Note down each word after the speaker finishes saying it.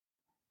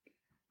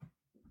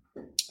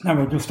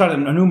Now we'll start a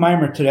new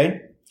mimer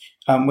today,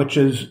 which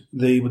is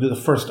we'll do the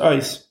first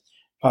ice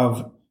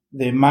of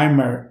the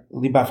mimer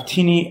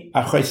Libaftini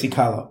Achoisi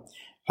Kala.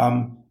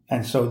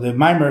 And so the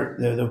mimer,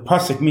 the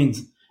pasuk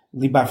means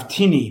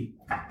Libaftini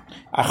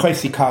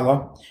Achoisi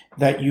Kala,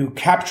 that you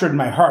captured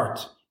my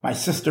heart, my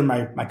sister,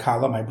 my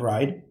Kala, my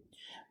bride.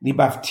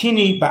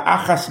 Libaftini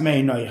ba'achas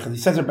me'inoich. He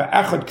says it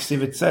ba'echad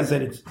ksiv. It says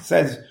that it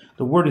says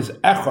the word is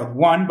echad,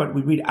 one, but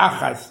we read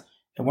achas,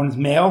 and one is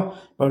male,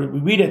 but we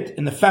read it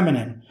in the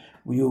feminine.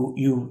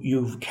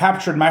 You've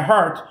captured my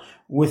heart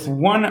with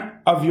one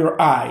of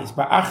your eyes,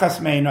 ba'achas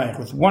me'inoich,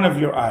 with one of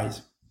your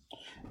eyes.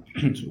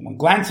 One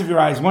glance of your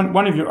eyes,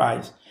 one of your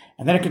eyes.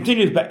 And then it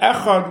continues,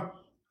 ba'echad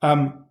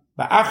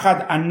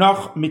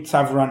anoch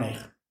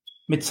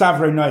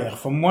mitzavrenech,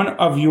 from one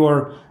of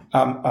your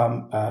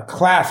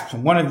clasps,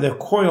 from one of the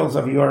coils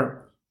of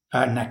your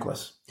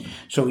necklace.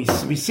 So we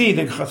see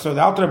that. So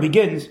the Alter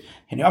begins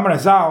in the Amar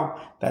Azal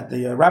that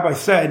the Rabbi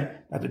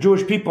said that the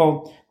Jewish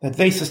people, that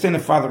they sustain the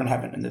Father in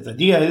heaven, and the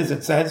idea is,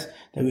 it says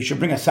that we should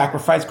bring a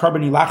sacrifice,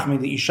 karban ilachmi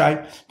the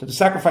ishai, that the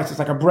sacrifice is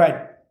like a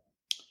bread.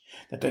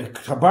 That the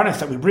karbanis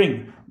that we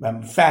bring,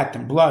 fat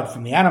and blood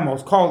from the animal,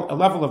 is called a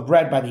level of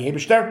bread by the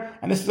Eibishter,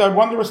 and this is a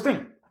wondrous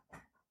thing.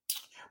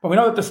 But we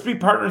know that there's three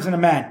partners in a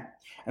man,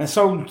 and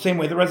so same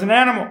way there is an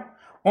animal.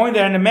 Only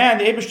that in a man,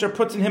 the Eibishter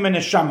puts in him a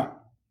neshama,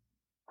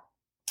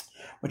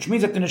 which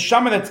means that the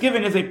neshama that's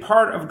given is a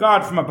part of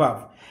God from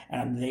above,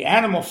 and the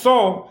animal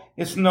soul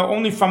is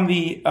only from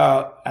the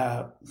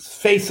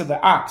face of the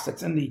ox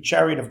that's in the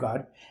chariot of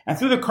God. And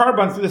through the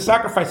karban, through the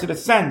sacrifice, it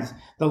ascends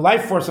the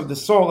life force of the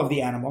soul of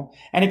the animal,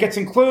 and it gets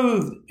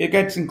infused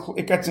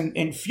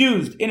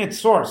in its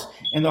source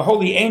in the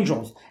holy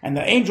angels. And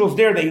the angels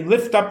there, they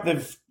lift up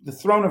the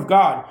throne of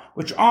God,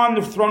 which on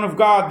the throne of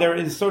God there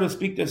is, so to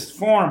speak, this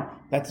form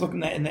that's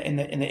looking in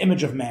the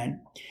image of man.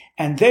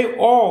 And they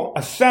all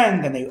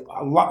ascend and they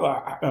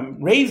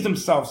raise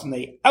themselves and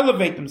they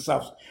elevate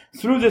themselves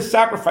through this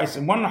sacrifice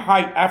in one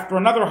height after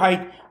another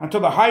height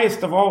until the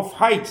highest of all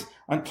heights,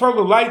 until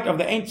the light of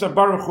the Ein Sof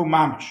Baruch Hu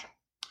Mamash.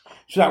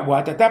 So that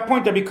what? At that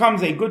point there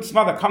becomes a good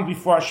smell that comes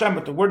before Hashem,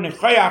 but the word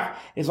nechayach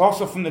is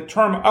also from the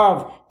term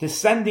of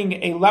descending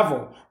a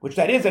level, which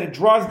that is that it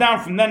draws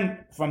down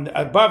from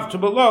above to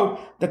below,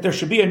 that there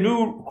should be a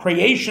new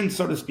creation,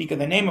 so to speak, in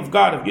the name of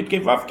God, of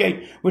Yudkei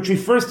Vavkei, which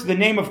refers to the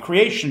name of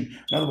creation.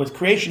 In other words,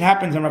 creation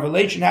happens and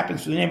revelation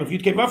happens through the name of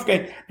Yudkei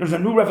Vavkei. There's a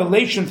new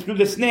revelation through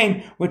this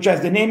name, which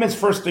as the name is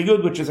first a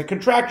Yud, which is a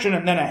contraction,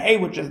 and then a Hey,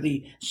 which is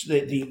the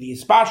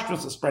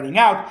spashtros, the spreading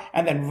out,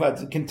 and then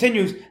it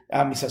continues,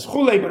 he says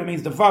Chule, but it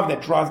means the Vav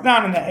that draws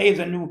down, and the Hey is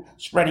a new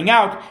spreading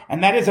out,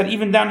 and that is that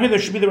even down here there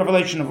should be the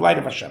revelation of light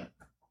of Hashem.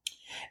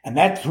 And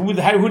that's who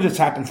this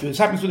happens through. This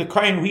happens through the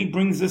Kohen who he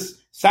brings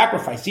this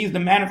sacrifice. He's the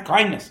man of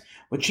kindness,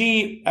 which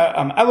he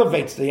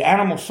elevates the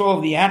animal soul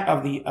of the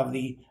animal through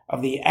the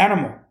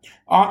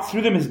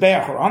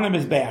Mizbeach or on the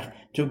Mizbeach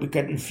to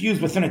get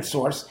infused within its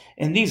source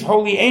in these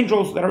holy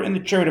angels that are in the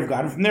chariot of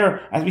God. And from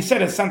there, as we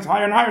said, it ascends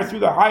higher and higher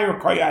through the higher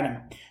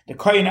Koyanim, the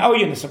Kohen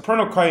Elyon, the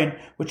supernal Kohen,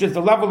 which is the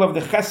level of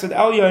the Chesed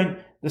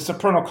Elyon, the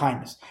supernal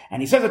kindness.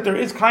 And he says that there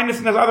is kindness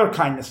and there's other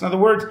kindness. In other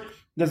words,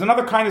 there's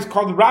another kindness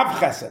called the Rav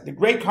Chesed, the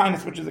great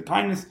kindness, which is the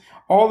kindness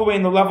all the way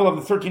in the level of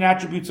the 13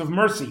 attributes of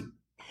mercy.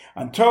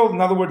 Until, in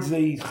other words,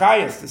 the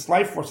Chayas, this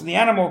life force of the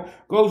animal,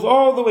 goes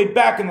all the way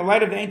back in the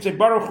light of the Ein Sof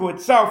Baruch Hu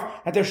itself,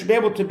 that there should be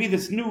able to be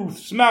this new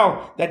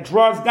smell that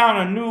draws down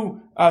a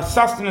new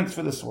sustenance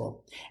for this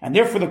world. And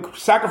therefore the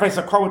sacrifice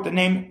are called with the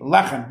name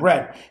lechem,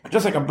 bread.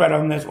 Just like a bread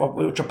on this,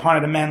 which upon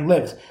it a man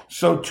lives,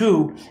 so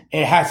too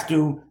it has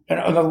to, in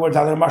other words,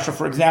 Al Masha,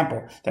 for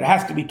example, that it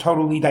has to be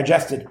totally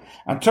digested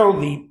until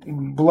the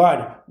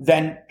blood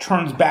then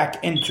turns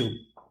back into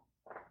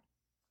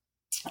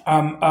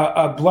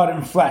blood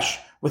and flesh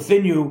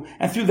within you,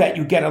 and through that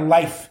you get a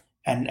life,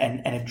 and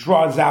it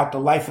draws out the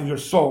life of your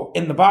soul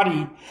in the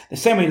body. The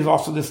same way there's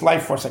also this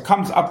life force that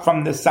comes up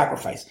from this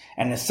sacrifice,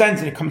 and it ascends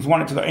and it comes one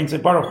into the Ein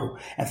Sof Baruch Hu,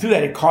 and through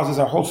that it causes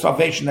a whole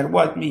salvation. That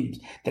what it means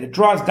that it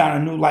draws down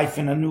a new life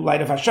and a new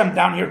light of Hashem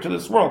down here to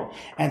this world.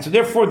 And so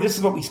therefore this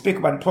is what we speak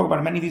about and talk about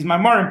in many of these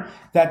Maimarim,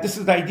 that this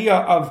is the idea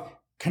of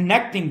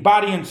connecting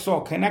body and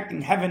soul,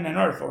 connecting heaven and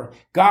earth, or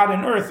God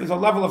and earth, is a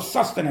level of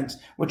sustenance,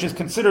 which is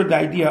considered the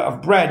idea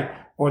of bread,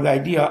 or the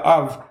idea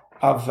of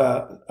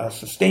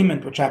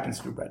sustainment, which happens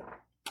through bread.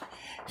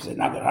 He said,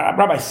 now the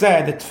Rabbi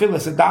said that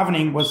tefillah, the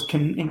davening, was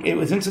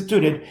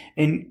instituted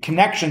in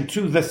connection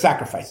to the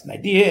sacrifice. And the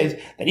idea is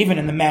that even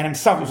in the man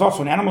himself, there's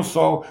also an animal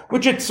soul,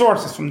 which its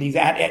source is from these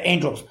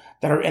angels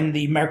that are in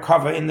the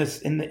Merkava, in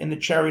the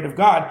chariot of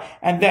God,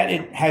 and that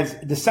it has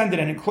descended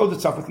and enclosed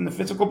itself within the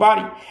physical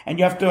body. And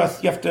you have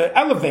to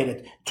elevate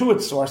it to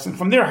its source, and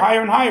from there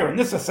higher and higher. And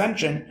this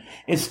ascension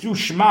is through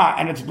Shema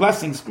and its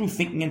blessings, through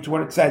thinking into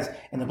what it says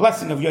in the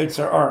blessing of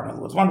Yotzer Or. In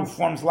other words, one who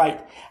forms light.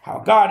 How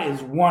God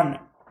is one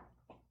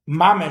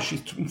Mamesh,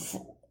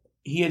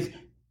 he is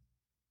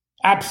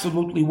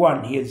absolutely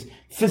one. He is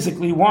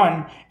physically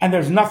one, and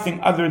there's nothing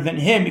other than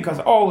him, because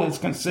all is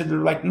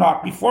considered like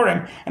naught before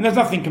him, and there's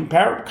nothing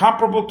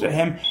comparable to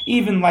him,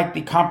 even like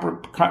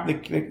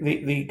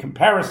the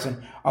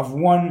comparison of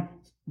one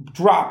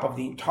drop of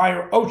the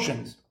entire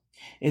oceans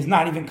is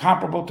not even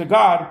comparable to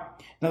God.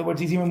 In other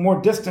words, he's even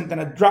more distant than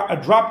a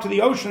drop to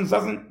the oceans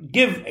doesn't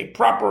give a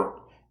proper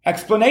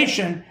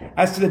explanation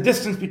as to the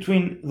distance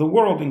between the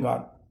world and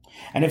God.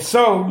 And if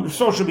so, your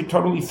soul should be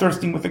totally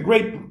thirsting with a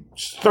great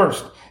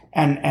thirst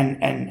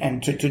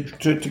and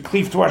to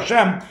cleave to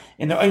Hashem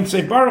in the Ein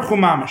Sof Baruch Hu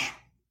Mamash.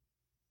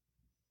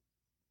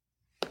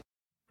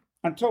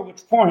 Until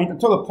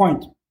the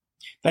point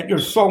that your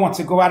soul wants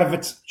to go out of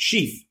its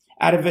sheath,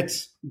 out of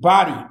its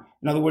body.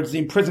 In other words, the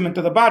imprisonment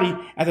of the body,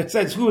 as it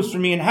says, who is for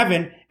me in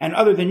heaven, and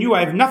other than you,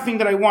 I have nothing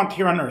that I want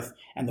here on earth.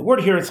 And the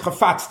word here is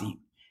chafatzti.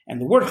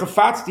 And the word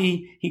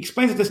chafatzti, he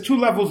explains that there's two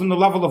levels in the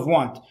level of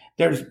want.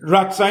 There's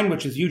ratzain,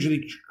 which is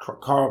usually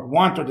called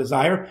want or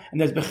desire, and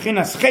there's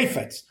bechinas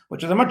chefetz,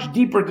 which is a much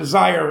deeper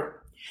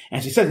desire.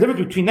 And she says the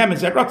difference between them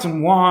is that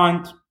ratzain,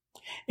 want,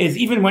 is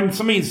even when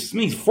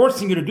somebody's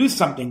forcing you to do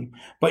something,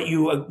 but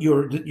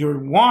your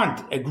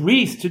want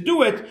agrees to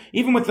do it,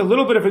 even with a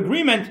little bit of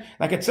agreement,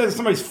 like it says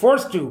somebody's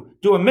forced to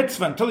do a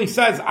mitzvah until he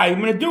says, I'm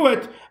going to do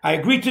it, I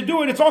agree to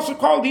do it, it's also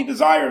called he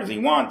desires, he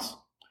wants.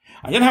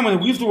 On the other hand, when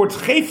we use the word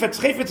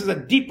chefetz is a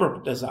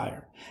deeper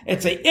desire.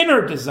 It's an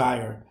inner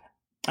desire,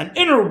 an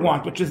inner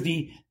want, which is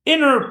the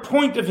inner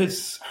point of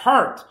his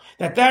heart,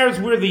 that is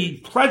where the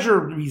pleasure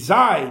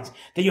resides,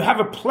 that you have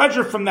a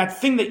pleasure from that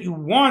thing that you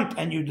want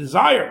and you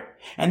desire.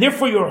 And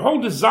therefore your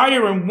whole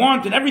desire and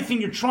want and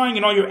everything you're trying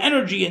and all your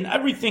energy and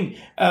everything,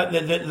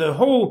 the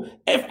whole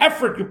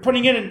effort you're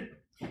putting in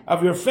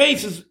of your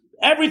face is,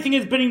 everything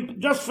is being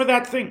just for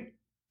that thing.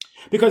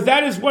 Because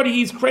that is what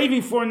he's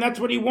craving for, and that's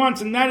what he wants,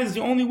 and that is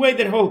the only way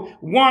that he'll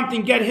want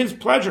and get his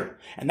pleasure.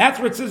 And that's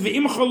where it says,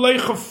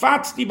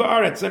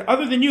 that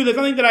other than you, there's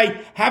nothing that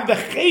I have the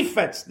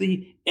chefetz,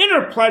 the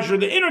inner pleasure,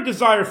 the inner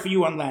desire for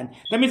you on land.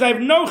 That means I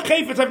have no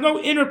chefetz, I have no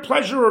inner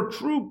pleasure or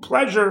true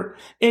pleasure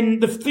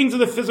in the things of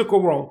the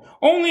physical world.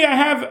 Only I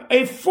have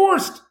a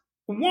forced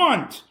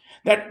want,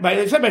 that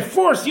by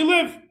force you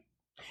live.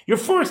 You're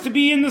forced to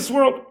be in this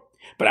world.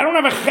 But I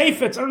don't have a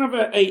chefetz, I don't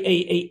have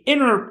a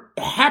inner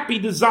happy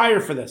desire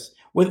for this.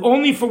 With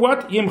only for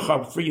what?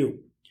 Yimcha, for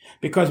you.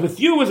 Because with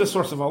you is a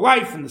source of all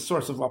life and the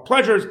source of all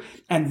pleasures,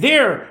 and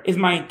there is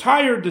my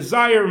entire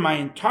desire, my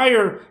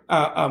entire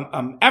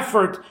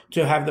effort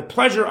to have the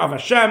pleasure of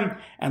Hashem.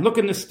 And look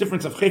in this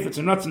difference of chefetz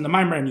and nuts in the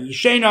Maimer and the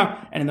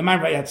Yishena, and in the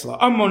Maimer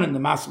Yatzla Ammon, and the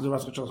Master of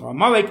the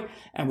Malik.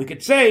 And we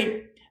could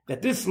say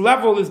that this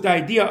level is the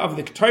idea of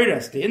the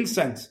Torah, the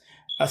incense.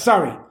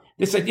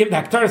 This idea of the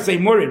Haktar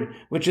Seimurin,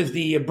 which is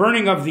the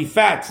burning of the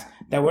fats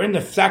that were in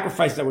the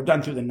sacrifice that were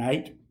done through the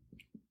night,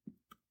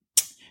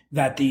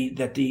 that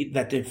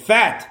the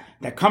fat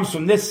that comes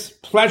from this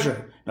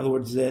pleasure, in other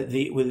words,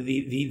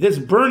 this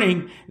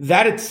burning,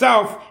 that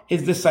itself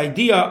is this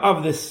idea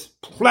of this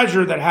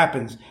pleasure that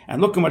happens.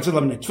 And look at what's in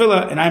the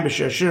Tefillah, and I'm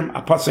B'Shir Hashirim,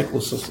 Apasek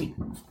Lususi.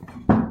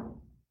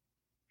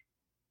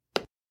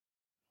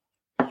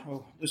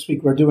 So this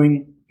week we're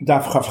doing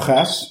Daf Chav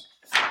Ches,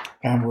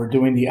 and we're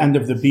doing the end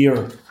of the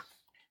beer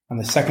on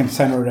the second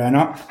center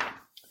Rana.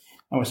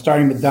 And we're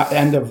starting with the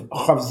end of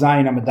Chav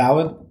Zayin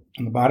Amadalad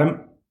on the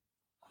bottom.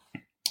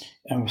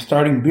 And we're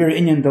starting Bir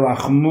Inyan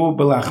Delachmu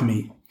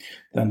Belachmi,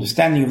 the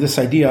understanding of this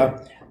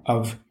idea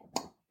of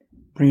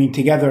bringing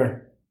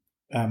together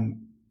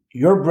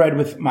your bread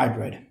with my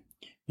bread,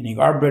 meaning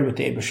our bread with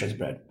the Eibusher's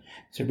bread.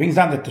 So it brings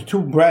down that the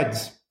two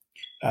breads,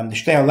 the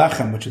Shtei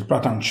Alechem, which is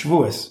brought on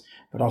Shavuos,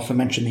 but also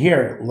mentioned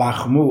here,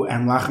 Lachmu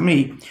and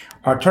Lachmi,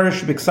 are Torah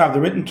Shebiksav,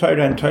 the written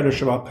Torah, and Torah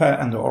Shebal Peh,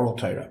 and the oral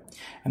Torah.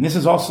 And this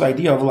is also the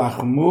idea of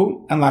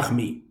Lachmu and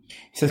Lachmi.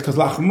 He says, because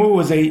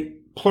Lachmu is a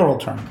plural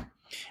term,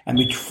 and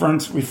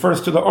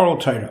refers to the oral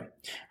Torah.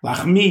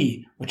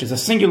 Lachmi, which is a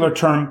singular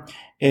term,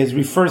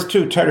 refers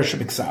to Torah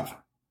Shebiksav.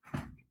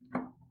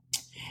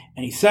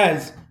 And he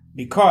says,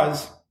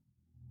 because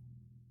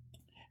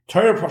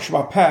Torah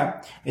Shebal Peh,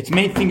 its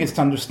main thing is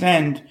to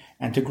understand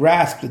and to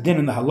grasp the din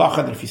and the halacha,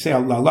 that if you say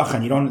halacha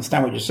and you don't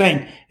understand what you're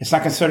saying, it's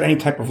not considered any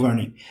type of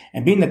learning.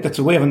 And being that that's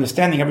a way of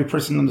understanding, every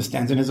person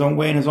understands in his own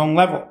way, in his own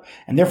level.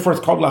 And therefore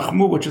it's called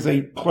lachmu, which is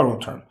a plural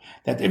term.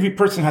 That every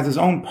person has his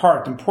own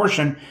part and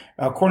portion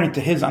according to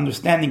his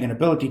understanding and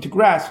ability to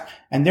grasp,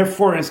 and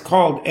therefore is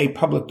called a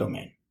public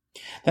domain.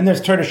 Then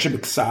there's Torah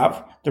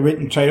Shebiksav, the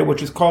written Torah,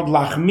 which is called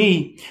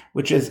lachmi,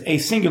 which is a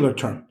singular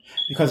term.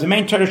 Because the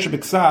main Torah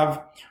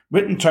Shebiksav,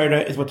 written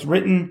Torah, is what's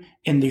written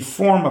in the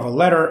form of a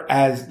letter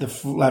as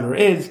the letter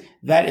is.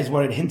 That is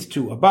what it hints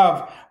to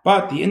above.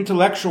 But the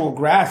intellectual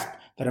grasp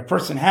that a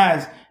person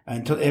has,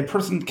 a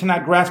person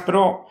cannot grasp at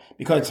all,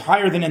 because it's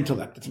higher than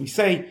intellect. As we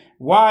say,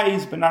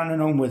 wise, but not in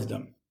our own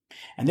wisdom.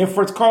 And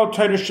therefore it's called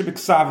Torah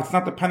Shebiksav. It's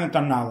not dependent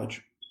on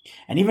knowledge.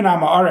 And even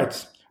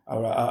Amaretz,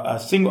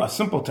 a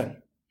simpleton,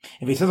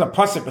 If he says a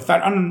pasuk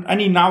without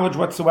any knowledge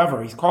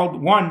whatsoever, he's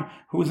called one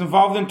who is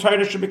involved in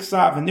Torah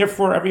Shebiksav, and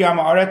therefore every Yom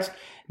Haaretz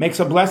makes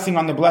a blessing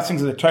on the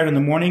blessings of the Torah in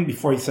the morning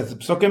before he says the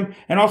psukim,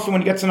 and also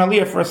when he gets an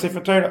aliyah for a Sefer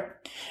Torah.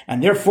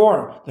 And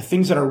therefore, the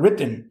things that are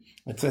written,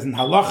 it says in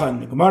Halacha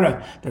and the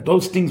Gemara, that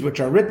those things which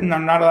are written are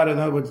not allowed to, in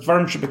other words,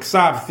 Dvarim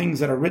Shebiksav, things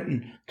that are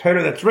written,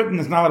 Torah that's written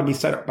is not allowed to be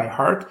said by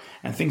heart,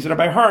 and things that are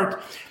by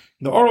heart,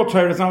 the oral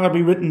Torah is not allowed to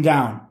be written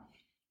down.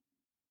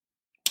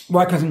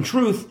 Why? Because in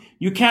truth,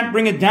 you can't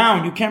bring it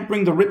down. You can't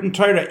bring the written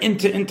Torah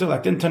into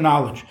intellect, into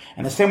knowledge.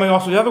 And the same way,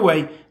 also the other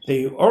way,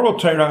 the oral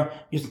Torah,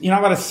 you're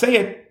not allowed to say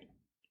it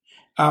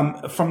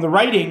from the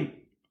writing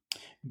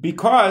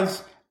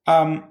because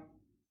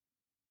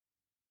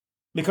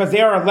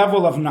they are a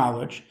level of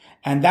knowledge,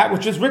 and that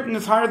which is written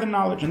is higher than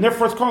knowledge, and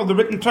therefore it's called the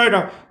written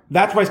Torah.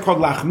 That's why it's called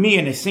lachmi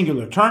in a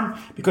singular term,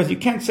 because you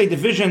can't say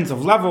divisions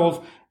of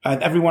levels,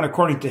 everyone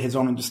according to his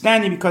own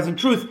understanding, because in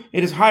truth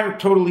it is higher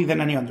totally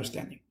than any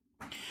understanding.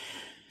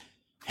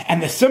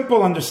 And the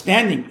simple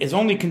understanding is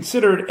only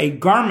considered a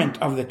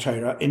garment of the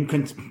Torah in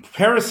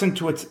comparison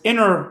to its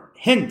inner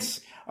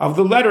hints of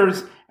the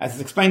letters, as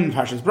is explained in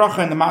Parshas Bracha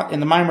in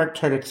the Maimer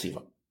Torah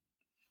Ksiva.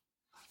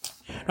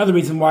 Another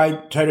reason why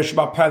Torah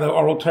Shabbat Peh, the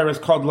oral Torah, is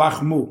called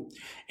lachmu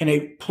in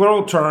a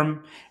plural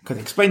term, because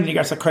explained in the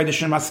Igas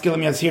HaKodesh and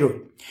Maskilim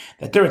Yazhiru,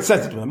 that there it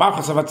says that when the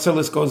Malchus of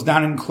Atzilus goes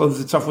down and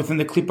closes itself within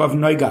the Klippa of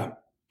Noiga,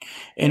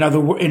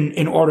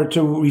 in order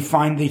to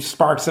refine the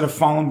sparks that have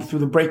fallen through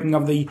the breaking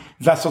of the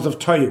vessels of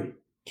Toyu.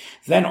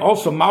 Then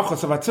also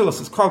Malchus of Atzilus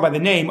is called by the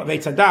name of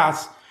Eitz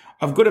Hadas,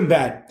 of good and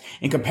bad,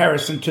 in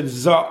comparison to the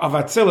Zah of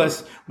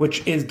Atzilus,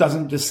 which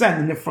doesn't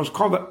descend, and therefore is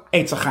called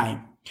Eitz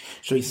HaChaim.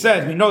 So he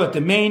says, we know that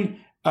the main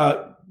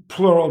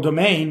plural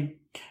domain,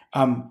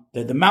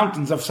 the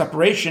mountains of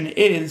separation,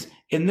 is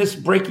in this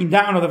breaking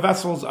down of the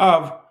vessels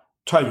of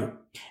Toyu.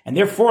 And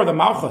therefore the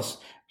Malchus,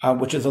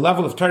 which is a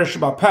level of Torah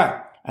Shabbat Peh,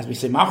 as we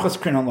say, Malchus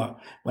Krinallah,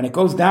 when it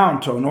goes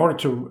down in order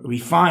to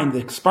refine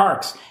the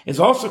sparks, is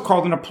also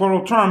called in a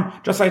plural term,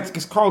 just like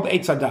it's called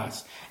Eitz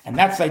Hadas. And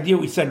that's the idea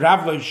we said,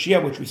 Rav Lo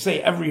Yishia, which we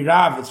say every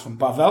Rav is from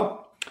Bavel,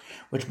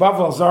 which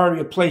Bavel is already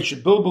a place,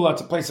 Shebilbula,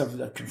 it's a place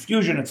of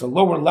confusion, it's a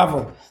lower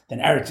level than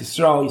Eretz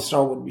Yisrael.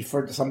 Yisrael would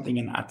refer to something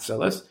in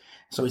Atzilus.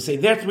 So we say,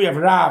 there we have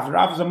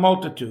Rav is a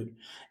multitude.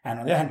 And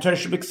on the other hand, Torah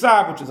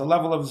Shebiksav, which is a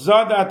level of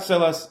Zod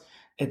Atzilus,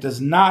 it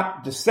does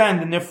not descend,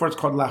 and therefore it's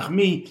called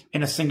lachmi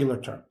in a singular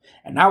term.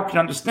 And now we can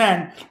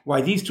understand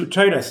why these two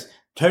Torahs,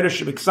 Torah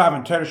Shebiksav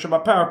and Torah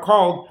Shabbat Peh, are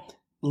called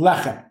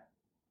lechem.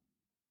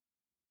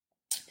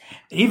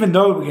 Even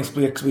though we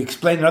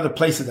explained in other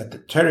places that the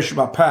Torah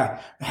Shabbat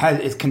Peh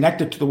is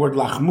connected to the word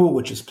lachmu,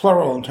 which is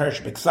plural, and Torah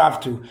Shebiksav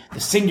to the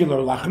singular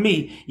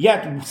lachmi,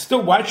 yet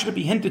still, why should it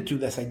be hinted to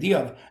this idea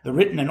of the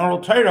written and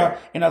oral Torah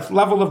in a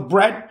level of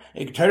bread?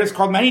 Torah is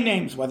called many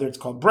names, whether it's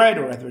called bread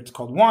or whether it's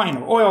called wine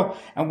or oil,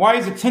 and why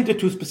is it hinted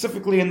to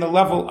specifically in the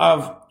level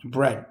of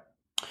bread?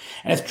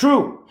 And it's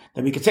true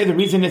that we could say the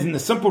reason isn't the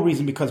simple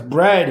reason, because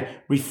bread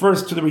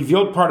refers to the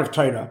revealed part of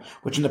Torah,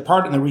 which in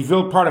the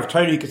revealed part of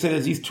Torah, you could say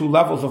there's these two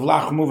levels of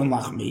lachmu and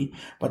lachmi.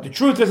 But the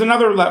truth is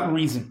another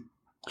reason.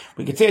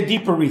 We could say a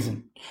deeper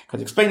reason,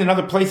 because explained in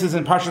other places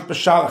in Parshat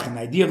Beshalach, and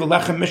the idea of the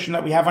lechem mission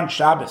that we have on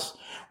Shabbos,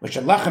 which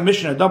a lechem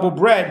mission, a double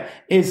bread,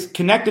 is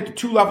connected to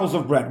two levels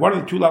of bread. What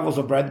are the two levels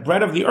of bread?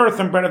 Bread of the earth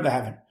and bread of the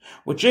heaven,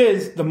 which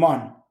is the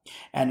man.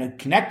 And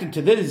connected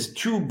to these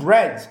two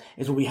breads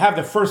is where we have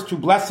the first two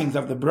blessings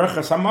of the Bracha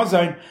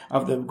Hamazon,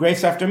 of the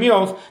grace after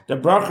meals, the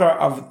Bracha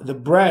of the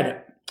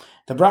bread,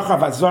 the Bracha of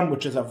Azon,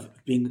 which is of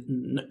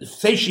being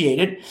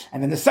satiated,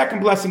 and then the second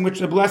blessing, which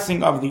is the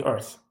blessing of the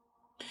earth.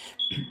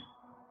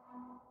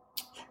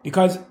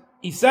 Because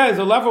he says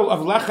a level of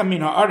lechem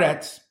min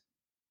haaretz.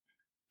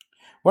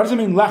 What does it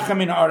mean, lechem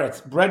min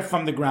haaretz? Bread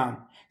from the ground.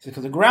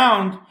 Because the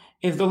ground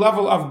is the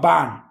level of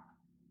ban.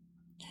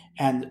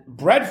 And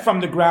bread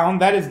from the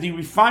ground, that is the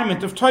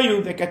refinement of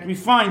Toyu that gets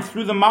refined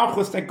through the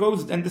Malchus that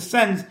goes and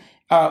descends,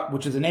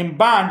 which is the name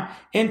Ban,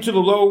 into the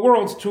lower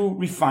worlds to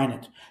refine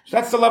it. So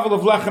that's the level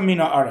of Lechem Min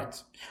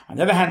Haaretz. On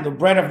the other hand, the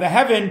bread of the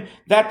heaven,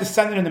 that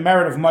descended in the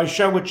merit of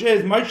Moshe,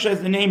 Moshe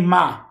is the name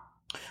Ma,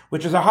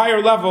 which is a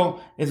higher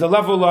level, is a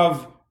level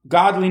of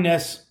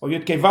godliness, or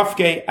Yudke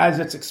Vavke, as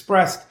it's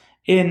expressed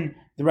in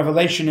the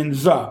revelation in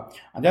Zah.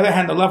 On the other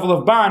hand, the level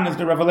of Ban is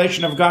the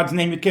revelation of God's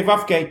name Yudke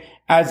Vavke,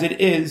 as it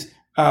is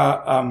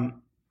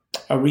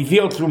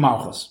revealed through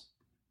Malchus.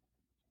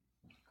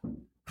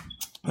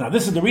 Now,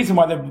 this is the reason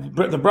why the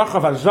bracha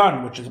of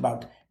Azan, which is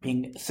about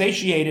being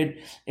satiated,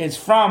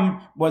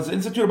 was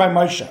instituted by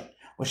Moshe,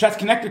 which that's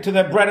connected to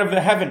the bread of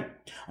the heaven.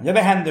 On the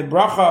other hand, the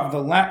bracha of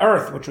the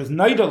earth, which was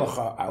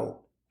Naidalacha,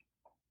 I'll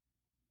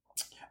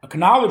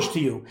acknowledge to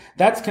you,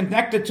 that's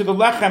connected to the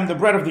lechem, the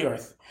bread of the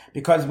earth.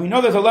 Because we know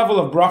there's a level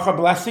of bracha,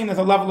 blessing, there's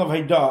a level of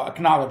haidah,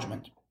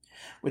 acknowledgement.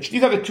 Which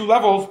these are the two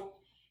levels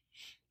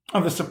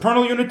of the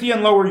supernal unity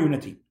and lower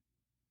unity.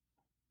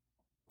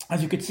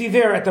 as you could see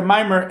there at the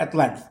Maimer at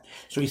length.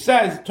 So he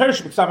says, Torah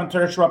Shebiksav and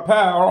Torah Sheba'al Peh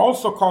are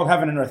also called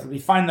heaven and earth. We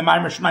find the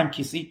Maimer Shemaim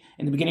Kisi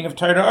in the beginning of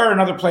Torah or in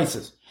other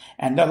places.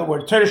 And in other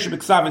words, Torah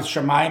Shebiksav is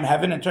Shemaim,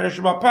 heaven, and Torah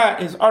Sheba'al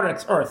Peh is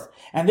Aretz, earth.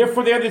 And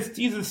therefore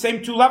these are the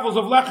same two levels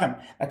of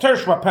Lechem. Torah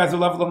Sheba'al Peh is a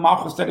level of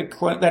Malchus that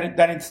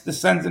it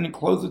descends and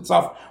encloses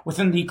itself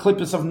within the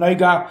Klippus of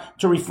Noiga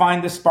to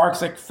refine the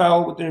sparks that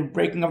fell with the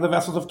breaking of the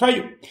vessels of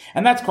Toyu.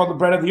 And that's called the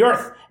bread of the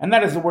earth. And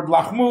that is the word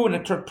Lachmu in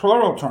a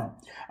plural term.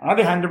 On the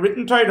other hand, the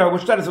written Torah,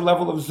 which that is a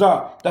level of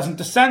Zah, doesn't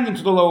descend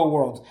into the lower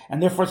world,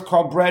 and therefore it's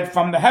called bread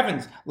from the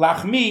heavens,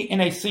 Lachmi,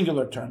 in a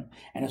singular term.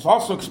 And it's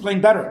also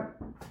explained better.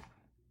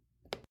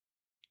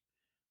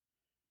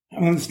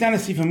 And we understand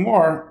this even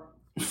more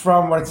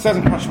from what it says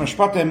in Parashat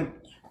Mishpatim,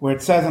 where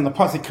it says on the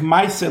pasuk,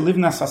 K'maise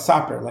livnas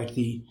hasaper, like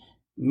the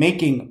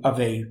making of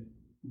a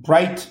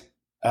bright,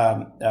 a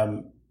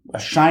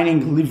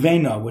shining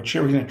livena, which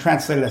here we're going to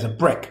translate it as a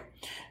brick.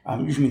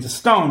 Usually means a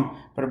stone,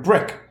 but a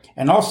brick.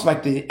 And also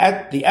like the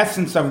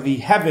essence of the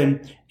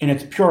heaven in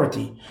its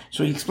purity.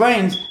 So he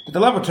explains that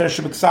the level of Torah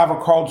Shebiksav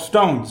are called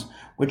stones,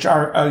 which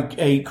are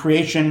a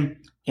creation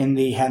in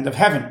the hand of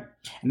heaven.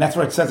 And that's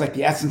where it says like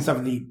the essence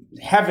of the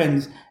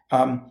heavens,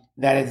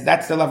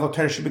 that's the level of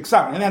Torah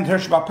Shebiksav. And then Torah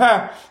Sheba'al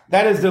Peh,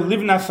 that is the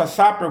livnas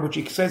hasaper, which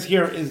he says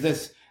here is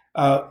this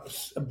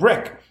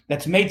brick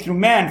that's made through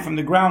man from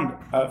the ground,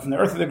 from the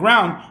earth of the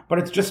ground, but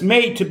it's just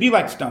made to be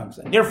like stones.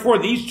 And therefore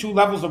these two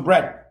levels of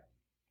bread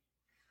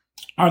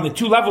are the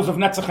two levels of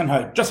Netzach and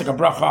Hod. Just like a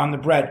bracha on the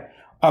bread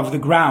of the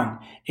ground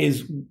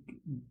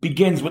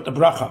begins with the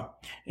bracha.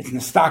 It's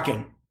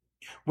nestakin.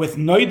 With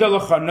Noida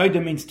L'cha,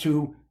 Noida means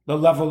to the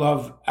level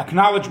of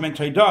acknowledgement,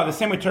 Todah. The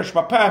same way Torah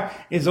Sheba'al Peh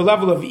is the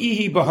level of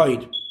Ihi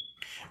B'Hod,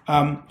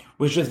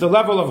 which is the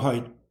level of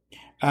Hod.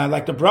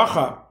 Like the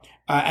bracha,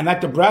 and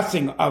like the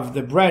blessing of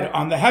the bread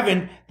on the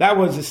heaven, that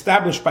was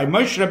established by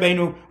Moshe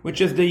Rabbeinu,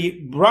 which is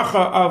the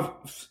bracha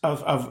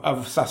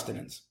of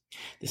sustenance.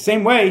 The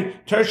same way,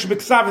 Torah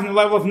Shebiksav is in the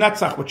level of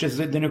Netzach, which is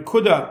the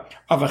Nekuda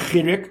of a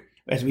Chirik,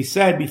 as we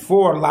said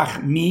before,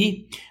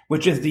 Lachmi,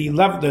 which is the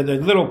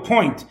little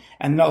point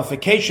and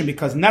nullification,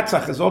 because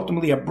Netzach is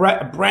ultimately a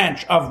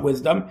branch of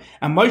wisdom,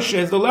 and Moshe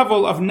is the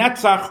level of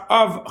Netzach,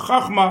 of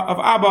Chachma, of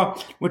Abba,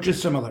 which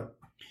is similar.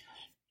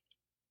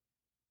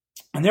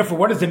 And therefore,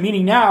 what is the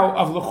meaning now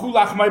of L'chu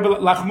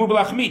lachmu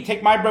b'lachmi?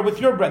 Take my bread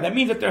with your bread. That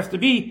means that there has to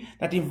be,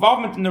 that the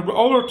involvement in the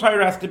older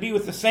Torah has to be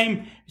with the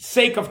same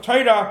sake of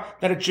Torah,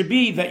 that it should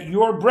be that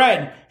your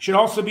bread should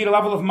also be the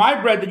level of my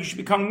bread, that you should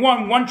become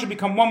one should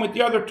become one with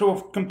the other to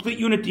a complete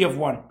unity of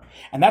one.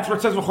 And that's where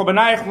it says,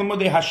 V'chobanayich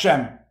l'mudei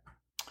Hashem.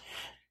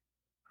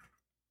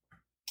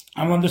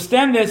 And we'll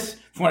understand this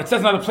from what it says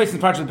in other places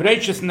in Parashat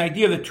Bereishis, and the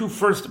idea of the two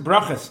first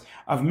brachas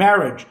of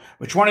marriage,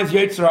 which one is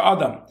Yetzer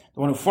Adam, the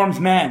one who forms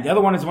man. The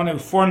other one is the one who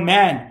formed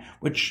man,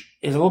 which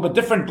is a little bit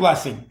different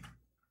blessing.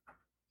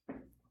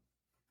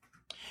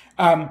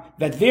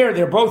 That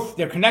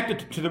they're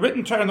connected to the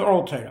written Torah and the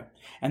oral Torah.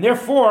 And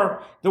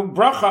therefore, the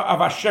bracha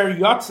of Asher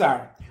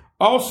Yotzar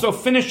also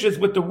finishes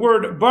with the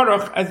word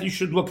Baruch, as you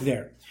should look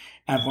there.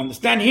 And if we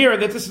understand here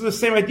that this is the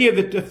same idea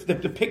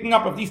that the picking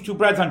up of these two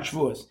breads on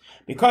Shavuos,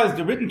 because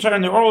the written Torah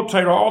and the oral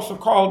Torah are also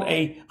called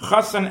a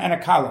chasan and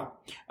a kala,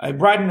 a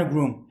bride and a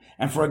groom.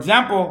 And for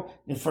example,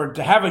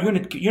 to have a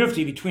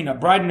unity between a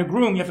bride and a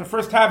groom, you have to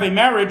first have a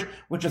marriage,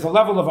 which is a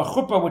level of a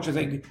chuppah, which is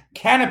a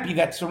canopy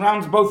that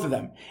surrounds both of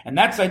them. And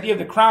that's the idea of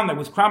the crown that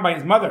was crowned by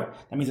his mother.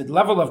 That means the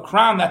level of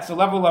crown, that's the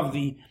level of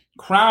the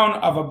crown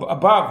of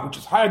above, which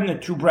is higher than the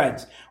two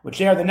breads, which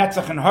they are the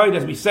Netzach and Hod.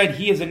 As we said,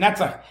 he is in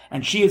Netzach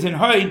and she is in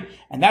Hod.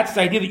 And that's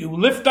the idea that you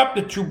lift up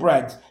the two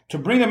breads to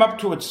bring them up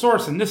to its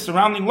source in this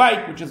surrounding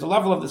light, which is the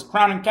level of this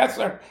crown and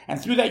Kesser. And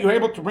through that, you're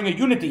able to bring a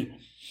unity.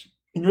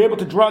 And you're able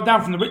to draw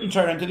down from the written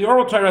Torah into the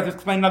oral Torah, as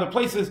explained in other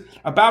places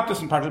about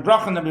this in Parashat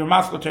Bracha and the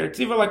Maskal Torah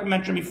Tziva, like we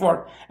mentioned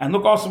before. And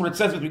look also what it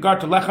says with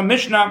regard to Lechem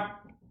Mishnah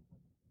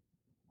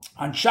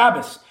on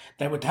Shabbos,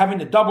 that with having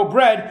the double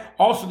bread,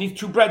 also these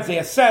two breads, they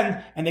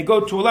ascend and they go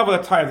to a level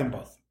that's higher than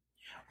both.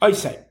 I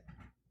say,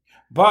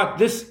 but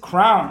this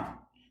crown,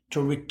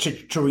 to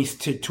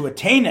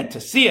attain it,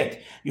 to see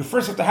it, you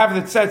first have to have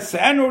it that says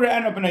Se'enu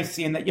re'enu b'nai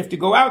si, and that you have to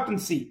go out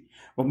and see.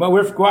 Well, we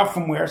have to go out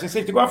from where? So they say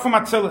you have to go out from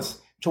Atzilus.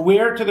 To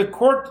where? To the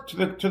court,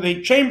 to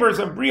the chambers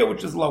of Bria,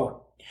 which is lower.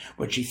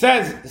 Which he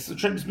says, this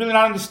is really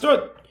not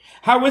understood.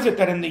 How is it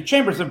that in the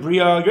chambers of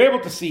Bria, you're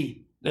able to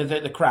see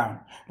the crown?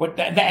 But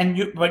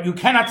you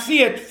cannot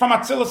see it from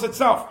Atzilus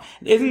itself.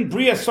 Isn't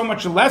Bria so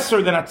much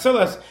lesser than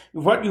Atzilus?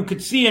 What you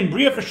could see in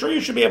Bria, for sure you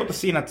should be able to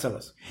see in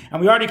Atzilus.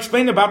 And we already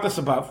explained about this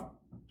above.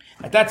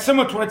 That's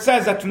similar to what it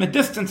says, that from the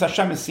distance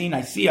Hashem is seen.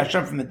 I see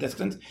Hashem from the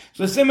distance.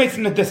 So the same way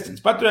from the distance.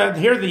 But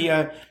here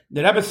the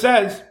Rebbe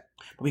says,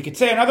 we could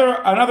say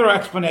another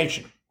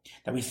explanation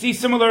that we see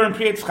similar in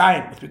Priyat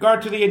Chaim with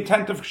regard to the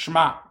intent of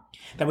Shema,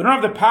 that we don't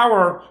have the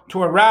power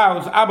to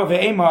arouse Abba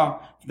ve'ema,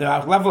 the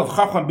level of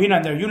Chacham Bina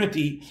and their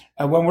unity,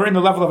 when we're in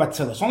the level of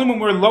Atzilus. Only when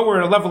we're lower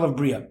at a level of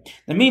Bria.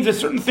 That means there's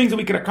certain things that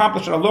we can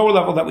accomplish at a lower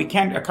level that we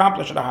can't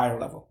accomplish at a higher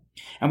level.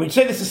 And we'd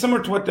say this is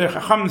similar to what the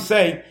Chacham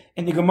say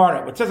in the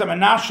Gemara. It says that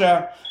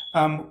Menashe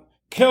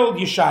killed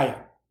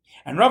Yeshaya.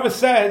 And Rava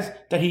says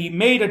that he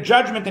made a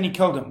judgment and he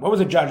killed him. What was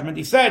the judgment?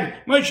 He said,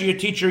 Moshe, your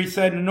teacher, he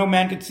said, no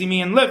man could see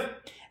me and live.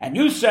 And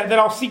you said that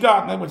I'll see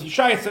God. In other words,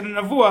 Yeshaya said in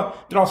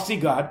Nevuah that I'll see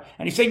God.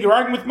 And he's saying you're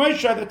arguing with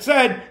Moshe that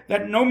said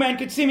that no man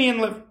could see me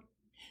and live.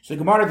 So the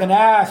Gemara then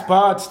asks,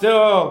 but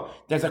still,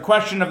 there's a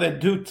question of the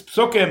two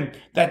psukim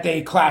that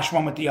they clash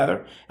one with the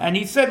other. And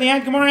he said, the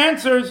Gemara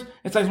answers,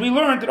 it's like we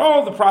learned that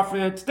all the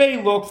prophets,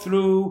 they look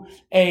through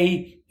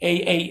a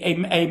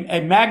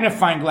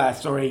magnifying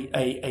glass, or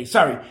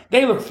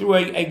they looked through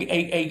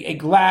a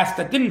glass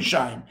that didn't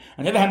shine.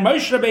 On the other hand,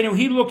 Moshe Rabbeinu,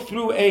 he looked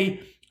through a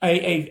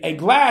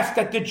glass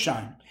that did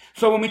shine.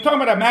 So when we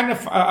talk about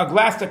a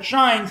glass that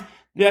shines,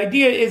 the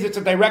idea is it's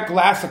a direct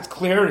glass that's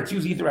clear. It's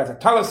used either as a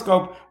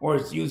telescope or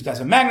it's used as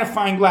a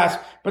magnifying glass.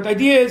 But the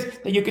idea is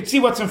that you could see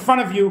what's in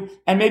front of you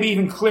and maybe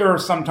even clearer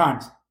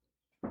sometimes.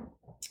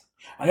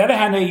 On the other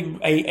hand,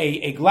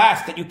 a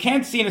glass that you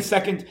can't see in a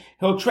second,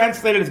 he'll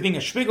translate it as being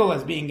a spiegel,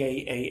 as being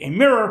a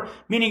mirror,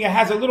 meaning it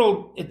has a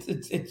little,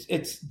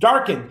 it's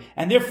darkened.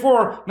 And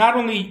therefore, not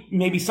only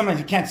maybe sometimes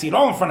you can't see it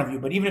all in front of you,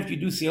 but even if you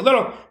do see a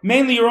little,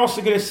 mainly you're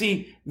also going to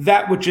see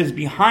that which is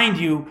behind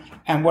you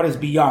and what is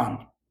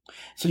beyond.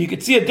 So you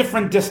could see a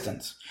different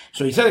distance.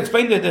 So he said,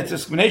 explained that it's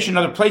explanation in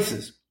other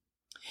places.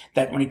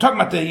 That when you talk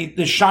about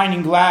the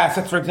shining glass,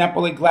 that's, for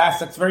example, a glass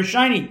that's very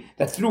shiny,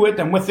 that through it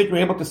and with it, you're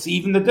able to see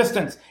even the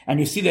distance. And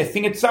you see the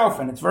thing itself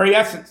and its very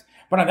essence.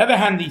 But on the other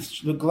hand,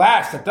 the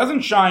glass that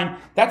doesn't shine,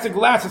 that's a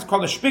glass that's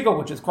called a spiegel,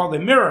 which is called a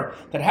mirror,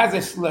 that has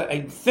a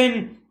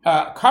thin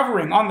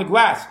covering on the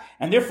glass.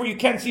 And therefore you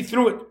can't see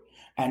through it.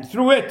 And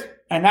through it,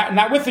 and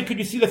not with it, could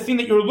you see the thing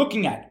that you're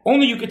looking at.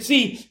 Only you could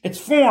see its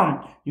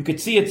form. You could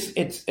see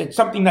it's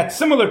something that's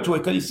similar to it,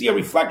 because you see a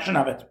reflection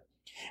of it.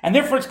 And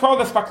therefore it's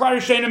called a spaklari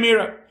sheina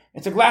mira.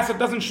 It's a glass that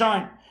doesn't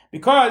shine,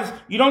 because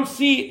you don't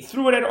see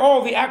through it at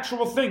all the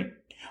actual thing.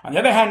 On the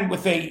other hand,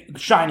 with a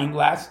shining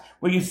glass,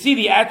 where you see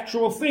the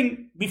actual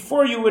thing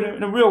before you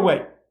in a real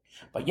way.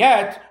 But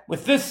yet,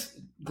 with this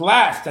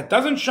glass that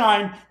doesn't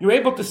shine, you're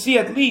able to see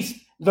at least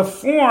the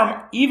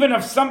form, even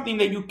of something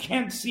that you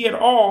can't see at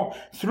all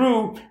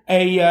through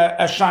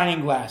a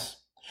shining glass.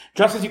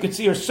 Just as you could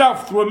see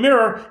yourself through a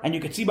mirror, and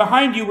you could see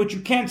behind you, which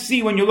you can't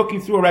see when you're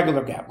looking through a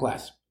regular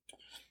glass.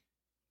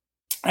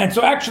 And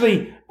so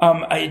actually,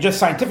 just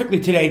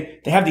scientifically today,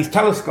 they have these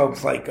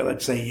telescopes like,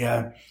 let's say,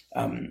 I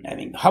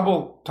think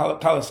Hubble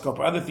telescope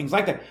or other things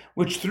like that,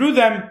 which through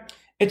them,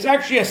 it's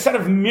actually a set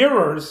of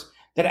mirrors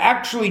that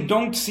actually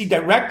don't see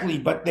directly,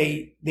 but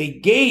they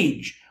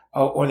gauge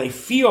or they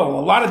feel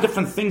a lot of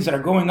different things that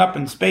are going up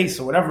in space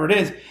or whatever it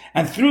is.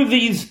 And through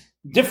these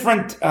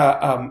different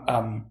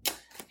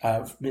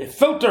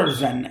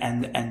filters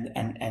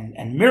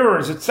and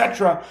mirrors,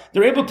 etc.,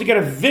 they're able to get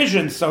a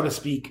vision, so to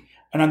speak,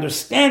 an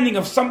understanding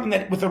of something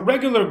that with a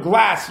regular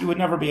glass you would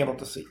never be able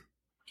to see.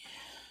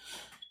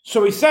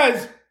 So he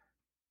says,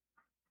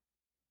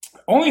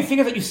 only thing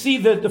is that you see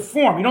the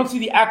form. You don't see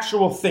the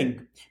actual thing.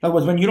 In other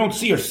words, when you don't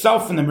see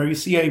yourself in the mirror, you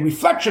see a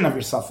reflection of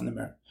yourself in the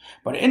mirror.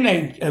 But in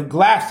a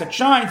glass that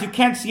shines, you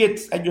can't see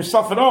it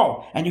yourself at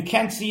all. And you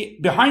can't see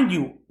behind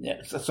you,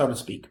 so to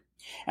speak.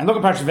 And look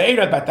at Parashat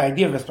Ve'era about the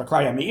idea of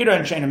Vespaklaya Me'ira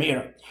and Sheina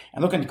Me'ira.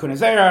 And look at the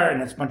Kunazera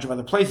and a bunch of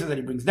other places that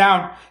he brings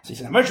down. So he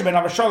said, Moshe ben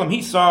Avashalom,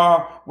 he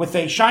saw with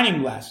a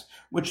shining glass,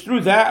 which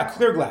through that, a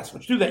clear glass,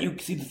 which through that you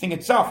see the thing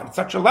itself. And at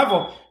such a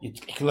level, you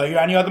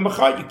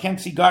can't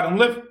see God and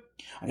live.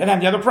 On the other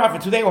hand, the other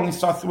prophets, who they only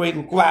saw through a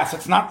glass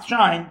that's not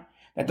shine,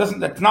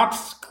 that's not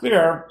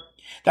clear.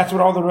 That's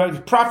what all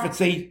the prophets,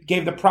 they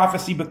gave the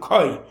prophecy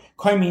b'koi.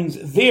 Koi means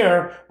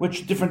there,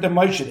 which different than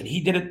Moshe, that he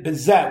did it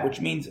bezeh,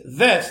 which means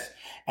this.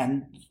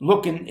 And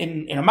look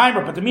in a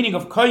mimer, but the meaning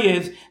of koi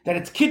is that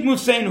it's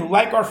kidmuseinu,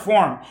 like our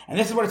form. And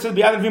this is what it says,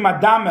 b'yadavim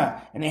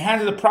adama. In the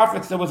hands of the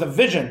prophets, there was a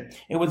vision.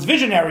 It was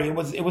visionary. It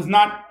was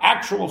not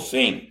actual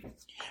seeing.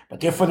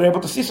 But therefore they're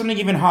able to see something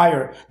even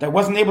higher that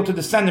wasn't able to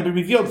descend and be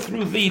revealed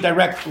through the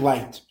direct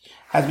light.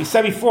 As we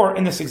said before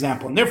in this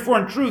example. And therefore,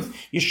 in truth,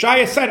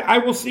 Yeshaya said, I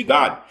will see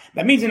God.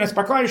 That means in a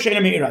spaklai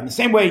sheina me'ira. In the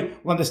same way,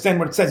 we'll understand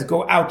what it says,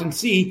 go out and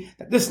see,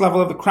 that this level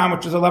of the crown,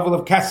 which is a level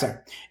of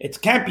keser,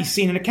 it can't be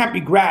seen and it can't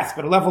be grasped,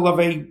 but a level of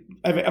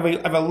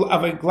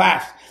a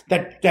glass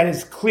that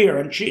is clear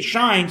and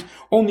shines.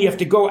 Only you have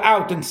to go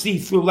out and see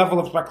through a level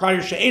of spaklai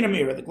sheina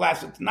me'ira, the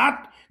glass that's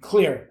not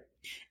clear.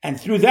 And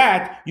through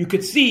that, you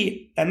could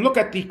see and look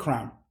at the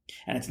crown.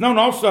 And it's known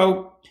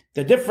also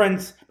the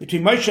difference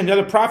between Moshe and the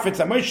other prophets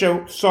that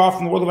Moshe saw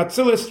from the world of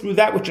Atzilus through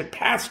that which had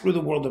passed through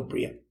the world of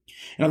Bria.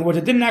 In other words,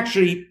 it didn't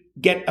actually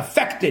get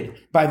affected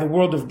by the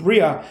world of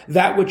Bria,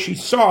 that which he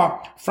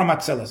saw from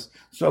Atzilus.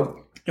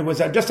 So it was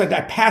just like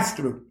that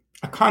pass-through,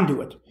 a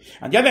conduit.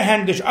 On the other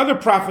hand, there's other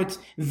prophets,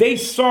 they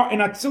saw in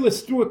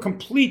Atzilus through a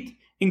complete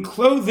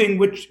enclothing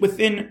which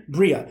within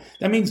Bria.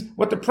 That means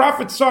what the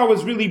prophets saw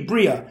was really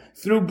Bria.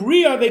 Through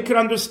Bria, they could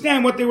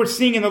understand what they were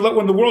seeing in the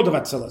world of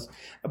Atzilus.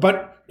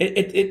 But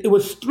it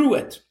was through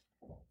it.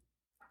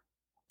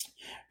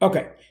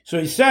 Okay, so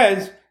he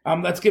says,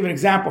 let's give an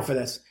example for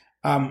this.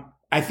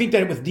 I think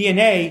that with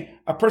DNA,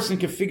 a person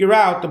can figure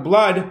out the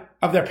blood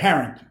of their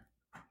parent.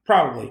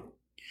 Probably.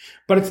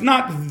 But it's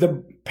not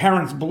the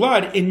parent's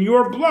blood. In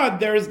your blood,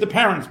 there is the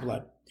parent's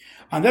blood.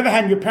 On the other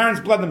hand, your parents'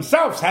 blood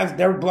themselves has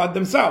their blood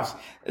themselves.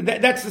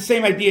 That's the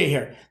same idea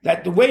here.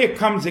 That the way it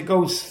comes, it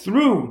goes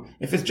through.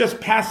 If it's just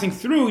passing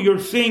through, you're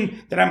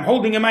seeing that I'm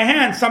holding in my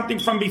hand something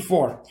from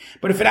before.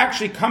 But if it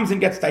actually comes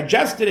and gets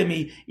digested in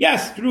me,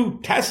 yes,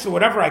 through tests or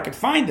whatever, I could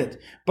find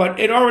it. But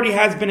it already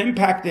has been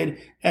impacted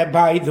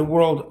by the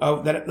world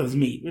of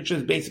me, which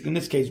is basically, in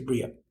this case,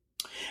 Bria.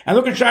 And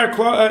look at Shir,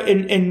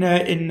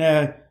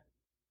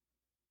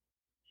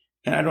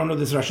 and I don't know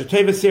this Rosh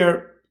Tevis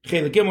here,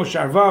 Chelik Gimel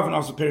Sharvav, and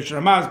also Perish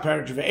Ramaz,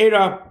 Perish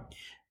Ve'era,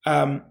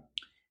 and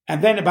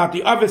then about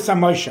the Avis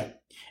HaMoshe.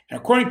 And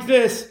according to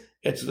this,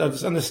 it's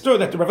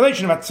understood that the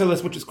revelation of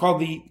Atzilus, which is called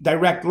the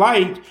direct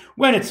light,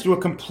 when it's through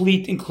a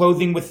complete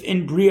enclothing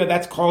within Bria,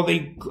 that's called a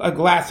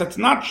glass that's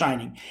not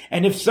shining.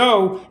 And if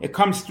so, it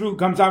comes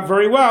out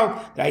very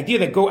well. The idea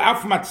that go out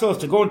from Atzilus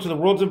to go into the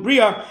worlds of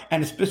Bria,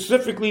 and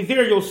specifically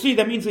there, you'll see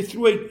that means they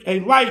threw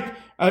a light,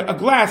 a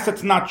glass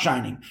that's not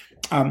shining.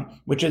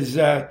 Which is,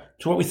 to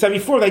what we said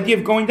before, the idea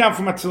of going down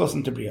from Atzilus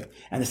into Bria.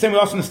 And the same we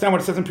also understand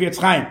what it says in Priyatz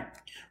Chaim,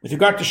 with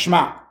regard to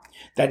Shema,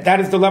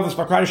 that is the level of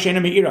Spakar Shena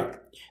Meira,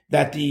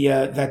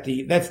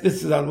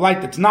 this is a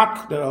light that's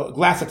not, the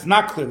glass that's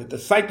not clear, that the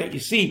sight that you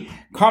see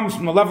comes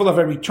from the level of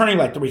a returning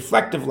light, the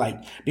reflective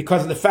light,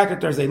 because of the fact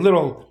that there's a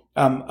little,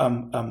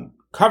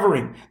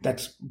 covering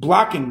that's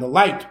blocking the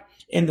light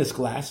in this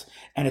glass,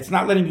 and it's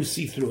not letting you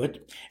see through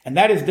it. And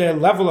that is the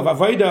level of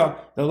avodah,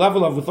 the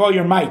level of with all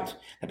your might.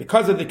 That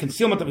because of the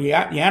concealment of the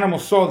animal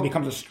soul, it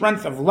becomes a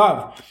strength of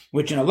love,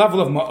 which in a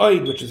level of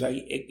ma'od, which is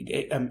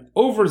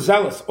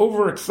overzealous,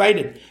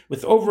 overexcited,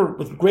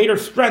 with greater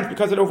strength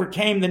because it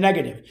overcame the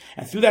negative.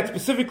 And through that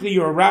specifically,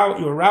 you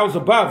arouse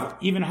above,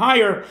 even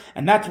higher,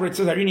 and that's where it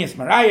says Arinias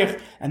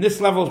Marayach, and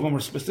this level is when we're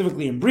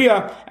specifically in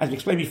Bria, as we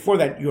explained before,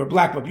 that you are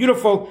black but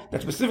beautiful,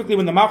 that specifically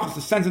when the Malchus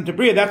descends into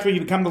Bria, that's where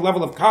you become the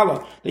level of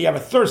Kala, that you have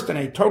a thirst and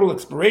a total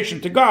exploration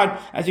to God,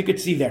 as you could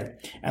see there.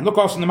 And look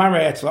also in the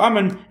Mamre Etzel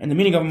Amen, in the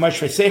meaning of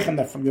Moshe Sechem,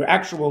 that from your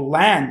actual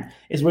land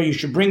is where you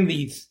should bring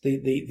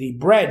the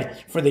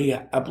bread for the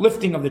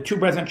uplifting of the two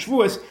breads and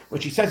Shavuos,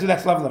 which he says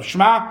that's level of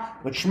Shema,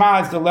 but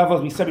Shema is the level,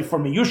 as we said before,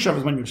 Meyushav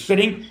is when you're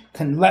sitting,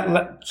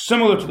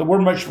 similar to the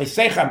word Moshe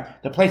Sechem,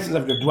 the places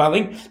of your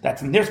dwelling.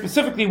 That's in there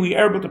specifically we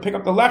are able to pick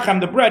up the lechem,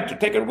 the bread, to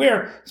take it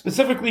where?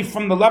 Specifically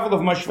from the level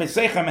of Moshe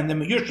Sechem and the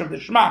Meyushav, the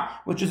Shema,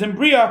 which is in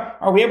Bria,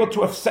 are we able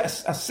to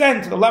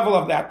ascend to the level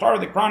of the Torah,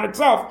 the crown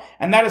itself,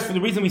 and that is for the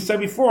reason we said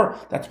before,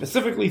 that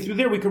specifically through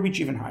there we could reach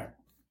even higher.